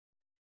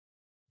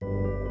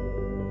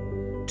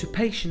To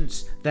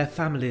patients, their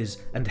families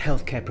and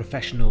healthcare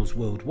professionals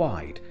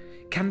worldwide,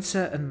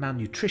 cancer and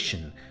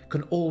malnutrition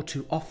can all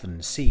too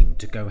often seem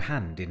to go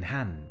hand in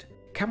hand.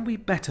 Can we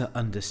better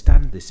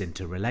understand this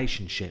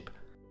interrelationship?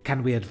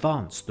 Can we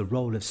advance the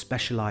role of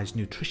specialised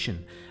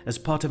nutrition as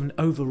part of an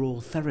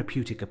overall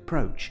therapeutic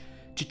approach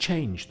to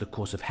change the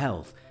course of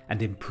health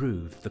and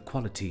improve the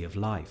quality of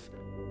life?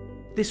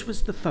 This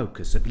was the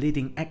focus of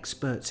leading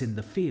experts in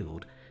the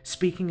field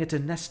speaking at a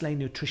Nestlé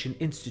Nutrition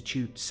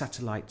Institute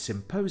satellite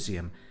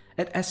symposium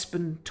at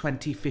ESPEN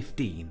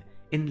 2015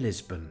 in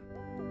Lisbon.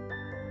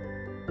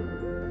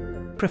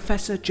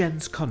 Professor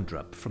Jens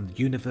Kondrup from the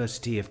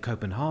University of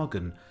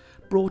Copenhagen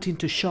brought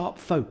into sharp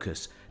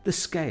focus the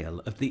scale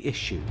of the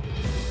issue.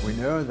 We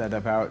know that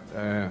about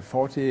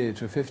 40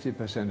 to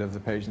 50% of the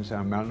patients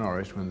are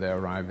malnourished when they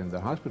arrive in the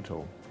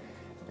hospital,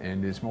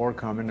 and it's more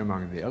common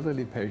among the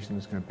elderly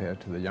patients compared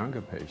to the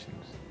younger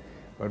patients.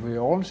 But we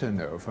also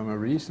know from a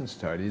recent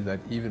study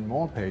that even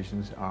more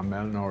patients are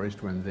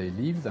malnourished when they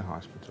leave the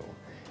hospital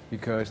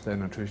because their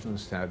nutritional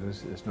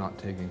status is not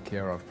taken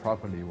care of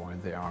properly while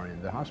they are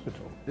in the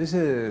hospital. This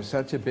is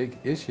such a big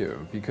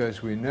issue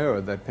because we know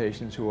that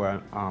patients who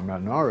are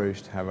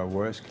malnourished have a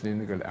worse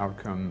clinical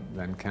outcome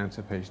than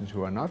cancer patients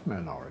who are not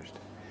malnourished.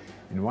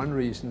 In one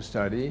recent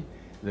study,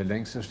 the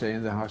length of stay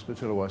in the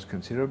hospital was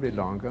considerably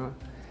longer,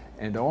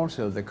 and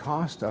also the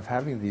cost of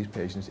having these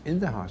patients in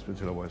the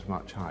hospital was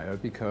much higher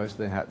because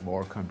they had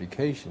more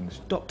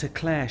complications. Dr.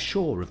 Claire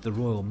Shaw of the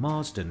Royal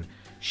Marsden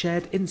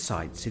shared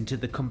insights into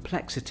the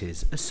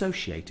complexities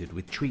associated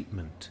with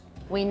treatment.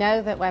 We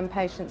know that when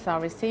patients are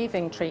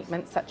receiving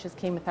treatments such as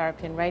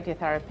chemotherapy and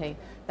radiotherapy,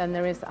 then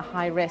there is a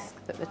high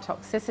risk that the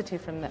toxicity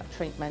from that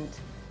treatment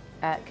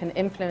can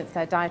influence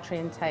their dietary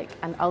intake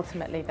and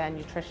ultimately their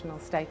nutritional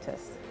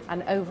status.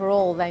 And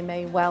overall, they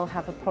may well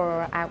have a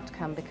poorer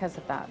outcome because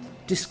of that.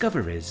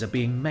 Discoveries are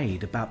being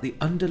made about the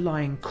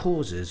underlying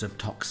causes of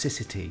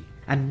toxicity,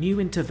 and new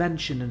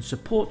intervention and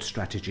support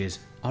strategies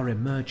are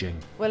emerging.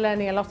 We're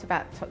learning a lot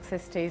about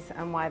toxicities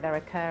and why they're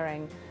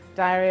occurring.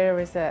 Diarrhea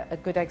is a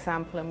good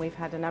example, and we've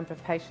had a number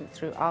of patients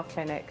through our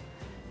clinic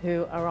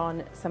who are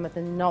on some of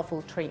the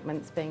novel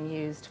treatments being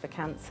used for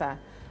cancer.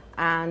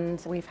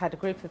 And we've had a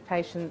group of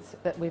patients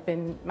that we've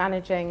been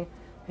managing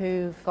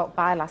who've got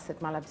bile acid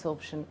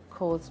malabsorption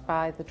caused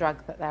by the drug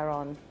that they're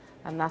on,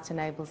 and that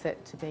enables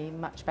it to be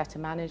much better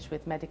managed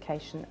with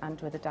medication and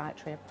with a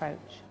dietary approach.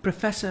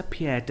 Professor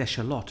Pierre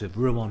Deschalotte of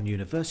Rouen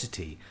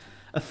University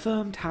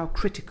affirmed how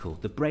critical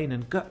the brain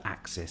and gut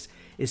axis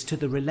is to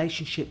the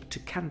relationship to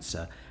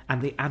cancer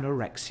and the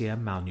anorexia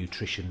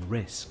malnutrition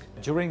risk.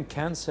 During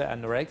cancer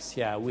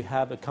anorexia, we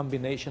have a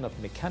combination of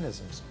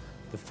mechanisms.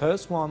 The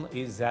first one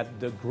is that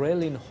the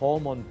ghrelin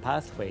hormone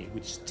pathway,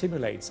 which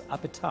stimulates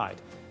appetite,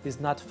 is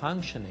not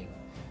functioning.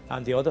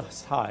 On the other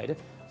side,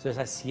 the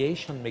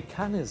satiation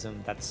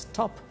mechanism that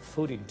stop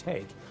food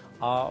intake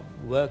are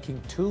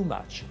working too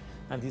much,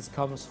 and this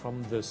comes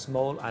from the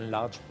small and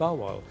large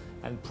bowel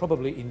and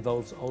probably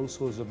involves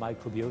also the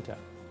microbiota.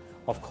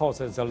 Of course,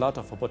 there's a lot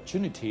of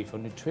opportunity for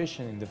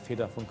nutrition in the field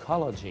of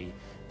oncology,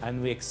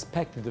 and we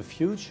expect in the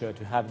future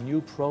to have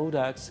new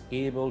products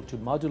able to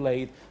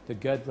modulate the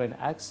gut-brain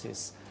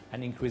axis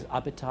and increase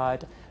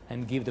appetite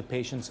and give the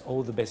patients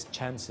all the best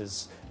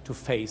chances to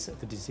face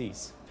the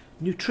disease.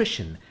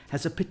 Nutrition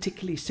has a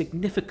particularly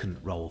significant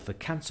role for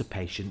cancer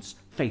patients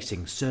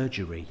facing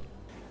surgery.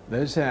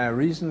 There's a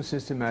recent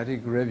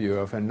systematic review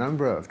of a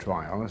number of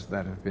trials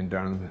that have been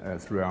done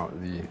throughout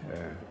the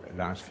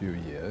last few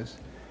years,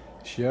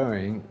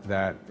 showing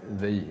that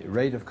the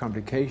rate of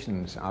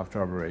complications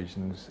after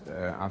operations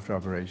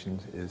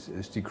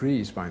is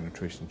decreased by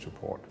nutrition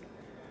support,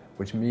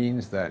 which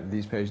means that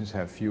these patients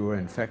have fewer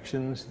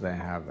infections, they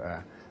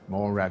have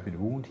more rapid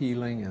wound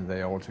healing, and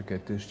they also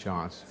get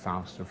discharged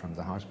faster from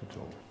the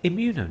hospital.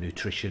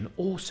 Immunonutrition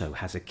also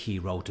has a key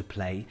role to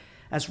play,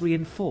 as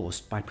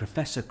reinforced by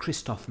Professor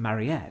Christophe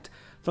Mariette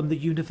from the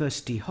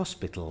University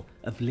Hospital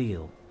of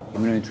Lille.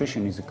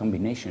 Immunonutrition is a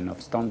combination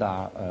of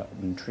standard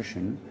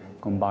nutrition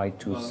combined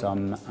to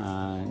some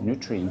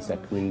nutrients that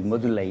will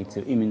modulate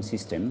the immune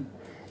system,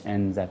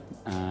 and that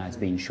has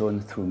been shown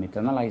through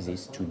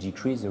meta-analysis to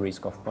decrease the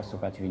risk of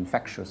postoperative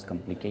infectious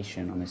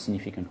complication in a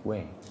significant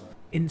way.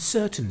 In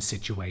certain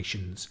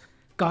situations,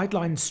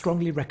 guidelines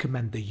strongly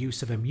recommend the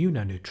use of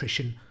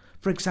immunonutrition,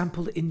 for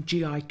example in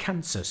GI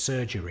cancer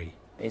surgery.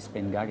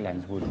 ESPEN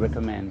guidelines would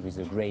recommend, with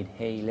a grade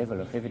A level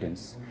of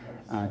evidence,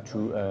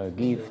 to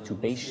give to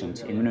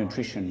patients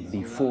immunonutrition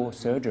before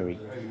surgery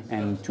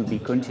and to be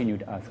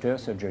continued after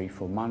surgery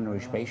for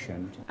malnourished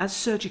patients. As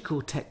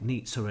surgical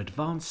techniques are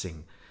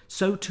advancing,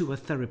 so too are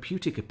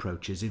therapeutic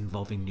approaches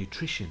involving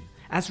nutrition,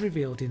 as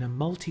revealed in a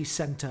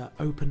multi-centre,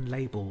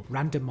 open-label,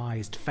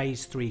 randomised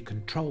Phase 3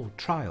 controlled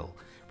trial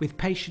with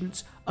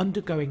patients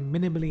undergoing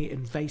minimally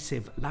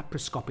invasive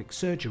laparoscopic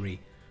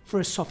surgery for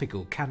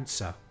esophageal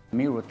cancer.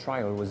 Immuno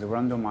trial was a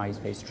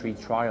randomized Phase 3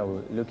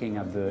 trial looking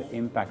at the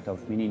impact of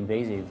minimally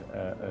invasive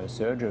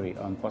surgery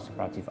on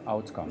postoperative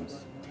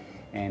outcomes.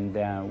 And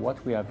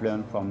what we have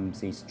learned from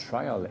this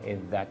trial is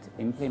that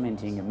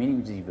implementing a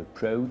minimally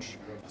approach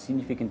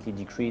significantly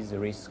decreases the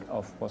risk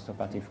of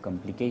postoperative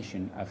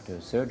complication after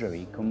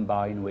surgery,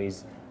 combined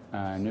with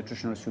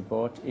nutritional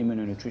support,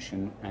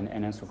 immunonutrition, and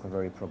enhanced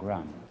recovery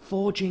program.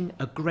 Forging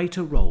a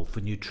greater role for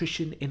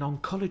nutrition in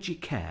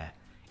oncology care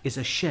is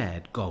a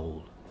shared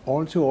goal.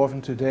 All too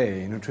often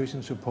today,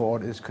 nutrition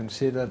support is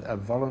considered a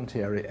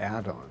voluntary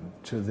add-on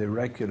to the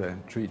regular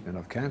treatment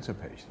of cancer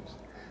patients.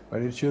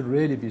 But it should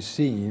really be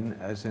seen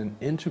as an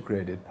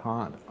integrated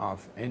part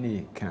of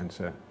any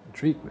cancer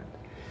treatment.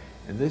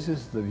 And this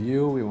is the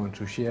view we want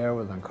to share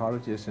with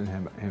oncologists and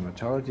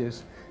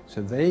hematologists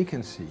so they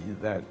can see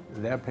that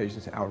their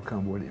patients'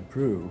 outcome will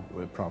improve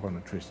with proper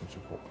nutrition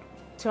support.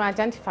 To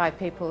identify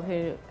people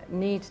who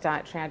need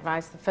dietary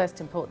advice, the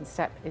first important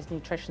step is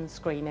nutrition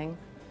screening.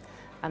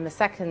 And the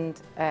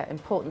second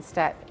important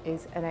step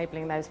is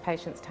enabling those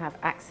patients to have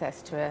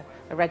access to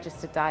a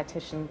registered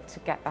dietitian to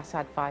get that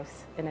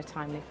advice in a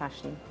timely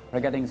fashion.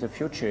 Regarding the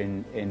future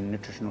in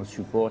nutritional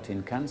support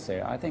in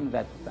cancer, I think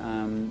that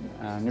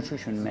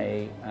nutrition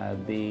may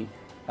be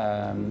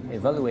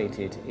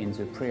evaluated in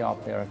the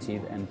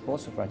preoperative and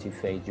postoperative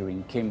phase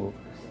during chemo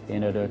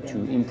in order to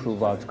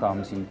improve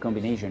outcomes in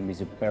combination with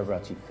the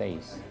perorative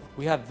phase.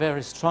 We have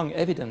very strong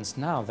evidence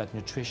now that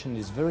nutrition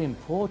is very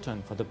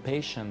important for the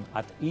patient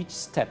at each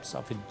steps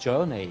of its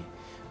journey,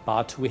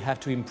 but we have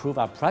to improve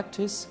our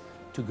practice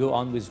to go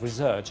on with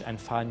research and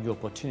find new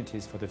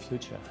opportunities for the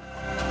future.